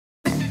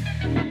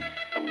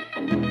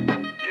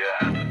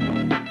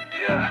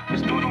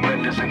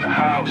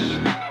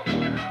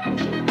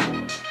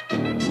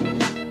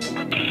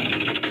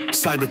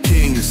Cyber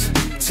kings,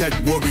 tech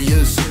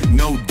warriors,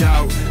 no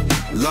doubt.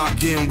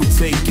 Lock in, we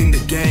taking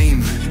the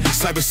game.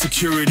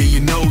 Cybersecurity, you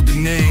know the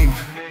name.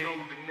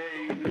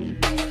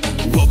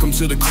 Welcome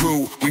to the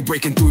crew, we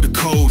breaking through the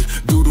code.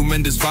 Doodle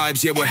Mendes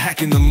vibes, yeah, we're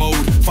hacking the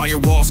mode.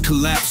 Firewalls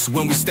collapse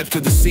when we step to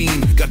the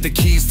scene. Got the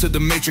keys to the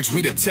matrix,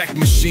 we the tech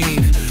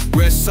machine.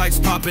 Red sites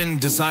popping,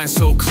 design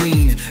so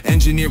clean.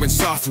 Engineering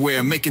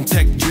software, making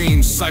tech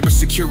dreams.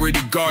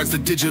 Cybersecurity guards the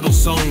digital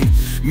zone.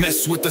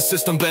 Mess with the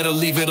system, better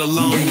leave it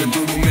alone. We the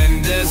Doodle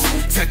Mendes,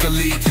 tech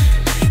elite.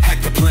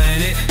 Hack the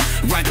planet,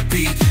 ride the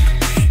beat.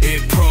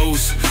 It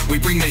pros, we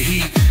bring the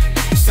heat.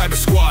 Cyber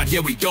squad, yeah,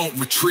 we don't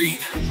retreat.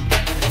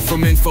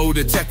 From info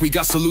to tech, we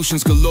got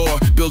solutions galore.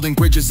 Building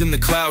bridges in the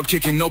cloud,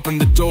 kicking open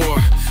the door.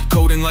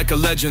 Coding like a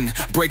legend,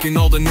 breaking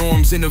all the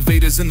norms.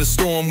 Innovators in the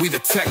storm, we the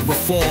tech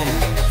reform.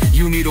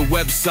 You need a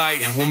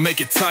website, we'll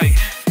make it tight.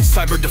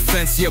 Cyber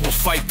defense, yeah, we'll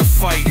fight the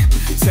fight.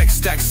 Tech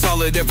stack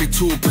solid, every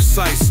tool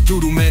precise.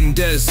 Doodle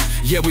Mendes,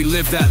 yeah, we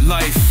live that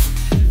life.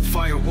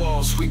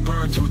 Firewalls, we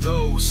burn through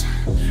those.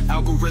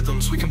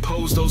 Algorithms, we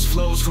compose those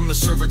flows. From the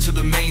server to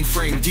the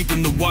mainframe, deep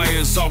in the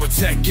wires. Our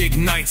tech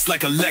ignites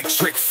like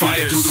electric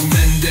fires. Doodle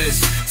Mendes,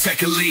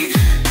 tech elite.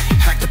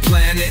 Hack the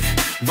planet,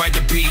 ride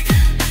the beat.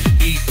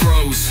 Eat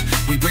pros,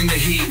 we bring the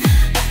heat.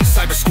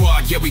 Cyber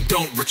squad, yeah, we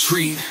don't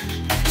retreat.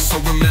 So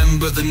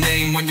remember the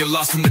name when you're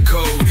lost in the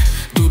code.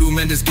 Doodle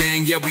Mendes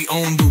gang, yeah, we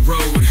own the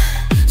road.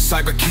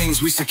 Cyber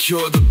kings, we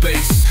secure the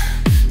base.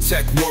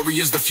 Tech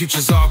warriors, the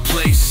future's our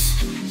place.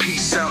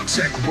 Peace out,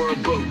 tech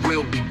world, but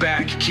we'll be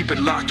back. Keep it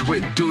locked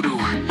with Doodle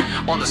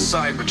on the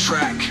cyber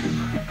track.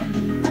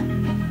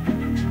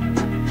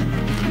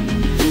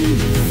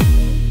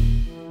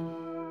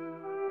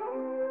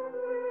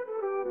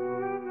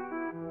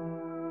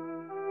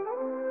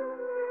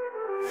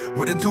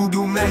 We're the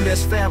Doodle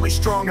Mendes family,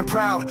 strong and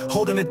proud.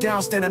 Holding it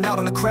down, standing out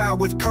in the crowd.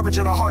 With courage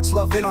in our hearts,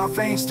 love in our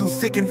veins. Through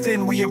thick and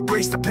thin, we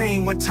embrace the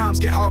pain. When times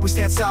get hard, we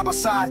stand side by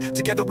side.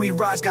 Together we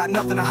rise, got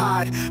nothing to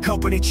hide.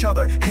 Helping each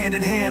other, hand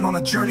in hand. On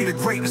a journey to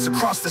greatness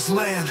across this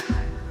land.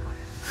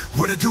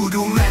 We're the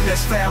Doodle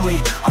Mendes family,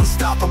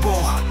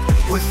 unstoppable.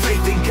 With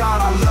faith in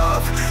God, our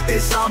love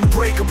is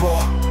unbreakable.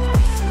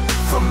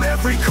 From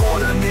every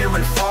corner, near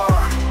and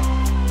far.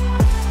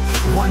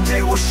 One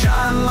day we'll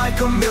shine like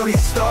a million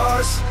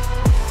stars.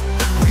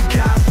 We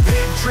got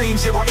big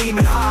dreams, yeah, we're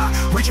aiming high.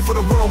 Reaching for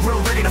the world, we're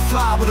ready to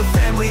fly. With a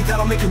family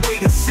that'll make it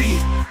wait and see.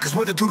 Cause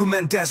we're the Doodle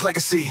Mendes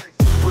legacy.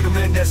 We're the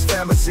Mendes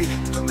family,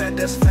 the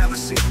Mendes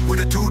family. We're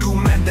the Doodle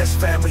Mendes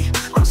family,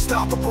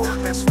 unstoppable,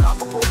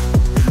 unstoppable.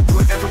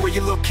 But everywhere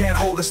you look can't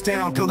hold us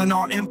down. Building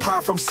our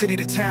empire from city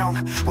to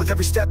town. With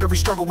every step, every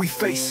struggle we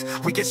face,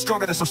 we get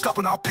stronger, there's no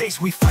stopping our pace.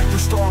 We fight through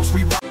storms,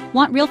 we rise.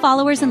 Want real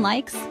followers and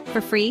likes?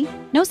 For free?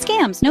 No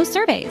scams, no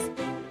surveys.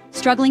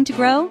 Struggling to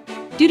grow?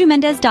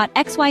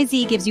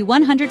 DoodleMendes.xyz gives you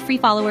 100 free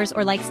followers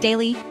or likes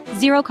daily,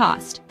 zero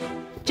cost.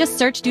 Just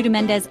search Doodle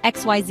Mendes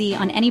XYZ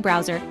on any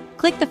browser,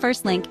 click the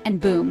first link, and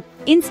boom,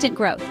 instant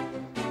growth.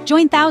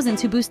 Join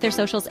thousands who boost their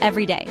socials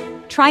every day.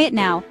 Try it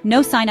now,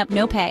 no sign up,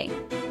 no pay.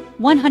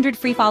 100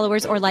 free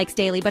followers or likes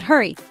daily, but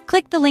hurry,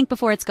 click the link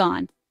before it's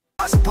gone.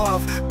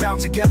 Above, bound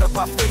together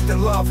by faith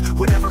and love.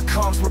 Whatever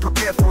comes, we're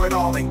prepared for it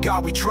all. In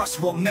God we trust,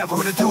 we'll never.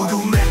 We're the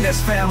Doodle Mendes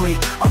family,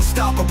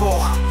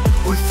 unstoppable.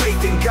 With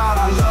faith in God,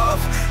 our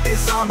love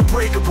is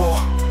unbreakable.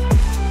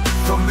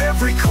 From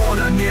every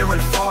corner, near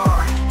and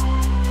far.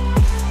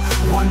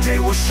 One day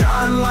we'll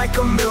shine like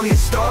a million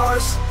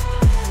stars.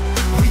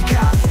 We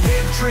got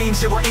big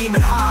dreams, yeah, we're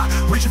aiming high.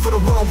 Reaching for the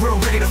world, we're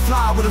ready to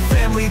fly. With a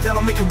family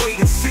that'll make it wait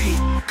and see.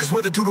 Cause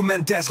we're the Doodle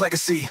Mendes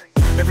legacy.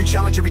 Every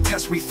challenge, every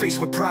test we face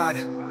with pride.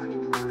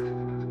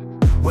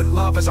 With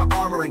love as our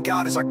armor and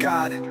God as our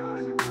God.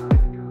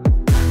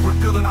 We're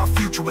building our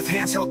future with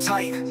hands held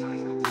tight.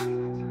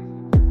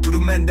 Doodle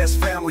Mendes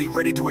family,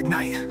 ready to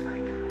ignite.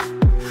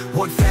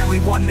 One family,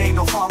 one name,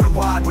 no far and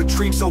wide. With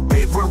dreams so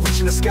big, we're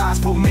reaching the skies.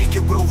 We'll make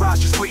it, we'll rise,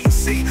 just wait and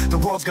see. The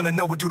world's gonna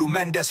know we're Doodle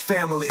Mendes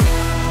family.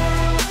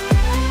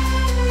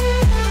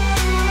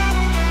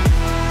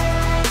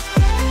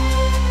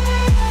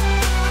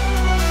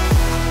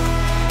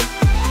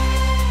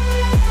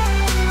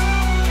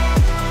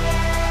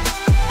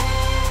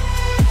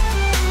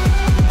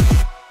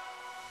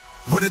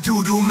 We're the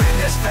Doodle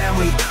Mendes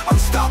family,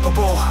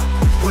 unstoppable.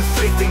 With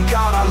faith in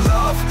God, our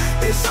love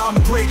is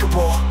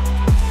unbreakable.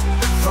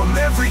 From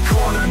every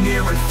corner,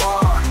 near and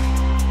far.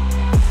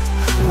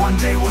 One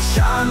day we'll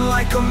shine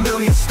like a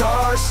million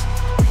stars.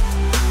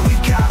 We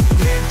got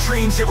big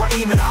dreams, yeah, we're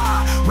aiming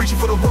high. Reaching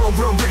for the world,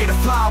 we're ready to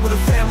fly. With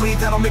a family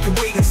that'll make it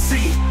wait and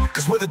see.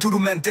 Cause we're the Doodle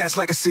Mendes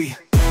legacy.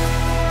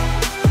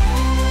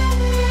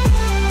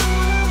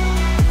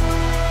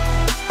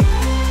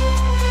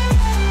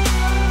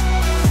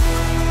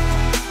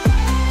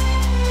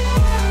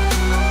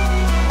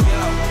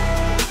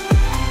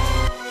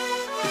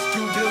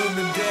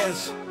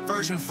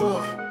 Version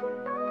 4.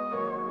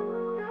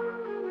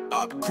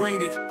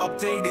 Upgraded,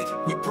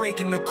 updated, we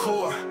breaking the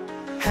core.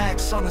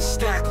 Hacks on the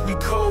stack, we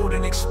code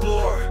and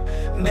explore.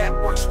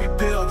 Networks we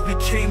build, we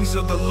kings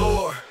of the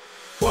lore.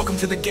 Welcome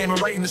to the game, I'm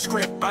writing the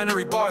script.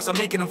 Binary bars, I'm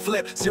making them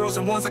flip. Zeros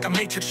and ones like a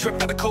matrix trip.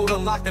 Got the code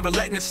unlocked, never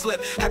letting it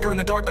slip. Hacker in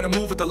the dark, better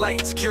move with the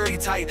light. Security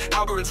tight,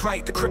 algorithms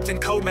right. The crypt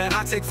and code, man,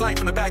 I take flight.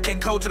 From the back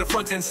end code to the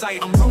front end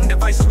site. I'm ruining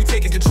devices, we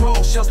taking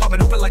control. Shells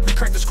popping open like we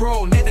cracked the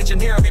scroll. Net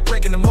engineer, I be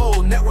breaking the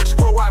mold. Networks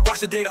worldwide, watch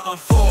the data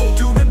unfold.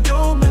 Doom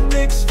and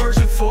mix,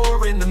 version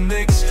 4 in the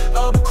mix.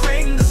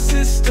 Upgrading the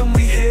system,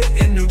 we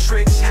hitting new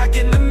tricks.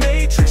 Hacking the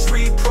matrix,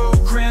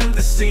 reprogram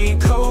the scene.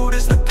 Code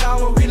is the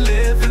power, we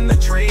live in the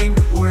dream.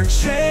 We're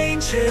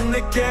changing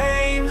the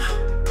game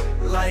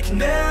like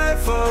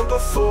never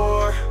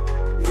before.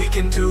 We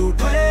can do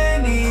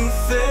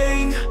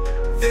anything.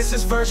 This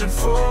is version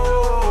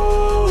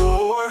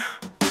 4.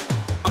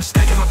 I'm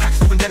stacking my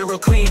packs, moving data real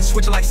clean.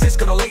 Switching like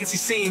HEIST, no latency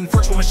scene.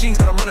 Virtual machines,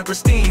 but I'm running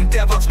pristine.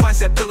 DevOps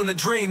mindset, building a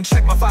dream.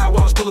 Check my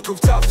firewalls, bulletproof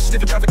tough.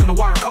 Sniffing traffic on the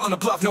wire, calling a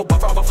bluff. No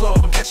buffer overflow,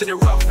 I'm catching it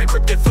rough.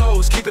 Encrypted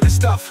flows, keeping it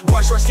stuff.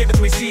 Wide short escape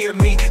between C and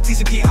me.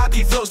 TCP,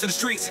 IP flows to the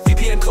streets.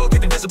 VPN code,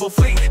 get invisible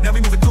fleet. Now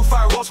we moving through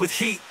firewalls with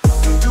heat.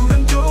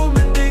 Doom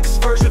and mix,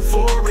 version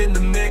 4 in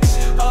the mix.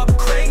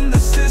 Upgrading the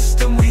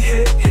system, we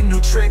hitting new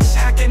tricks.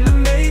 Hacking the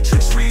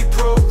matrix,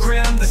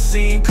 reprogram the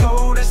scene.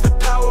 Code is the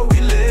power,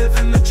 we live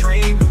in the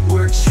dream.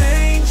 We're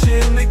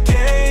changing the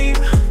game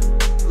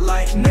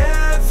like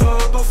never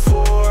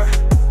before.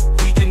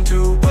 We can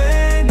do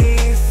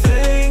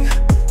anything.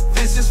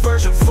 This is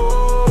version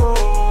 4.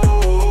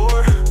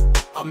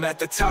 I'm at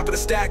the top of the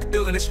stack,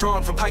 building it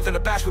strong. From Python to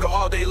Bash, we go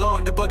all day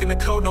long. Debugging the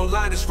code, no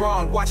line is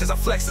wrong. Watch as I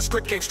flex, the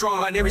script game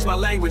strong. Binary's my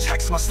language,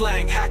 hacks my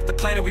slang. Hack the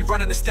planet, we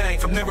running this thing.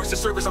 From networks to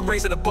servers, I'm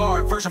raising the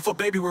bar. Version 4,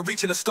 baby, we're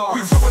reaching the star.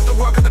 We run with the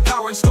work of the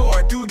power in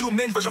store. Doom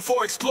in version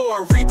 4,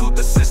 explore. Reboot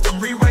the system,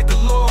 rewrite the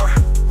lore.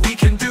 We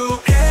can do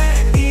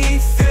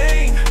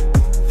anything.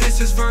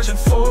 This is version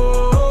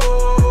 4.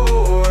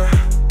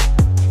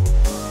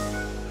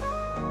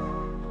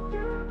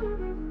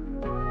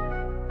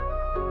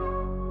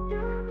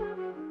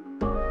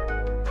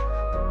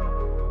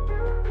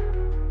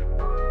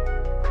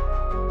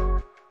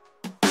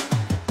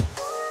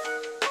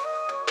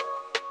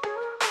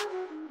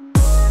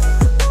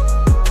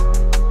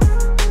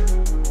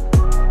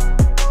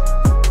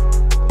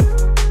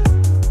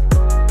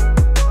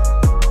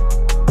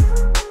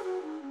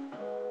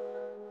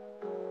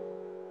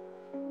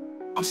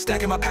 I'm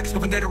stacking my packs,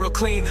 moving data real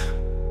clean.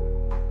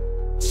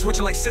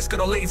 Switching like HEIST,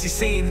 no latency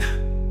scene.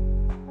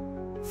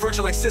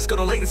 Virtual like HEIST,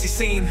 no latency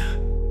scene.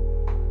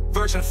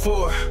 Version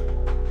 4.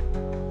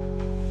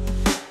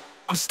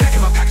 I'm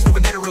stacking my packs,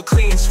 moving data real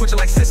clean. Switching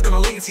like HEIST, no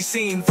latency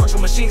scene. Virtual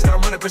machines, got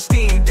 'em running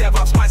pristine.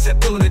 DevOps mindset,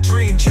 building a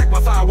dream. Check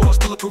my firewalls,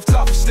 bulletproof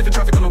tough. Sniffing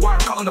traffic on the wire,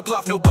 calling a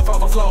bluff. No buffer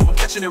overflow, I'm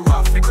catching it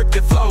rough.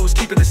 Encrypted flows,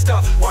 keeping it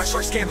stuff. Wide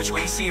short scan, but you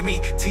ain't seeing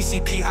me.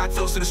 TCP, hot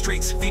flows to the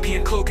streets.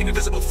 VPN cloaking,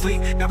 invisible fleet.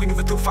 Now we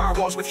moving through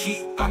firewalls with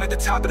heat. I'm at the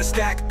top of the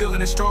stack,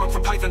 building it strong.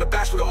 From Python to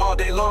Bash, we go all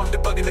day long.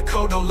 Debugging the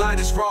code, no line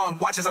is wrong.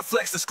 Watch as I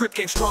flex, the script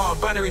game strong.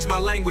 Binary's my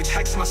language,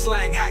 hacks my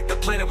slang. Hack the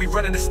planet, we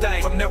running this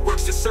thing. From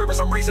networks to servers,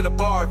 I'm raising the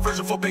bar.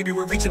 Version 4, baby,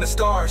 we're reaching the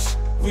stars.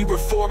 We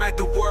reformat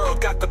the world,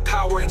 got the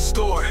power in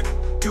store.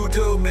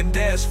 Doom and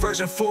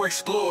version 4,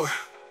 explore.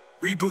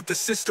 Reboot the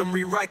system,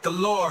 rewrite the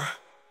lore.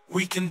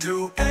 We can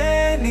do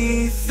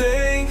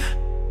anything.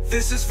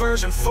 This is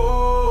version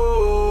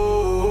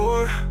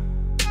 4.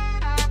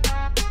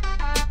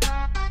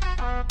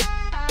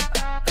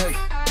 Hey,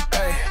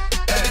 hey,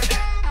 hey.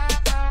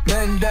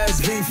 Mendez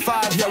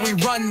V5, yeah, we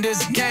run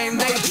this game.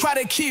 They try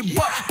to keep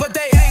up, but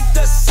they ain't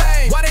the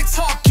same. Why they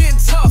talking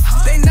tough?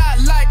 They not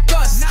like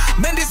us.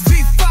 Mendez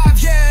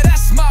V5, yeah,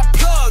 that's my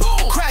plug.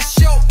 Crash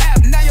your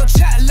app, now your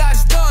chat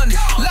live's done.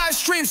 Live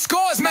stream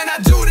scores, man, I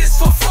do this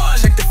for fun.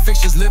 Check the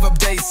fixtures, live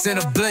updates in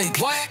a blink.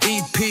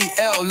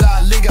 EPL, La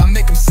Liga,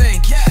 make them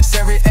sink.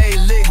 Serie A,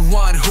 League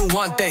 1, who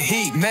want the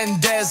heat?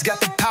 Mendez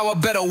got the power,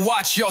 better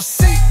watch your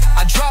seat.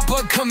 I drop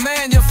a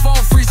command, your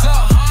phone freeze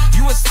up.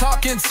 You was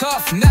talking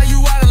tough, now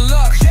you out of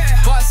luck.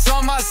 Bots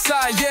on my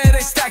side, yeah, they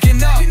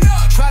stacking up.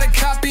 Try to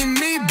copy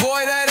me,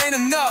 boy, that ain't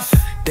enough.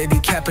 They be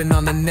capping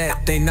on the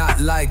net, they not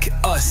like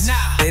us.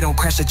 They don't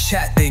crash the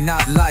chat, they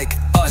not like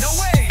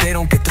us. They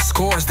don't get the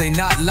scores, they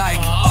not like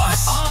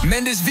us.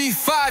 Mendez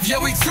V5, yeah,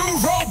 we too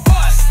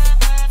robust.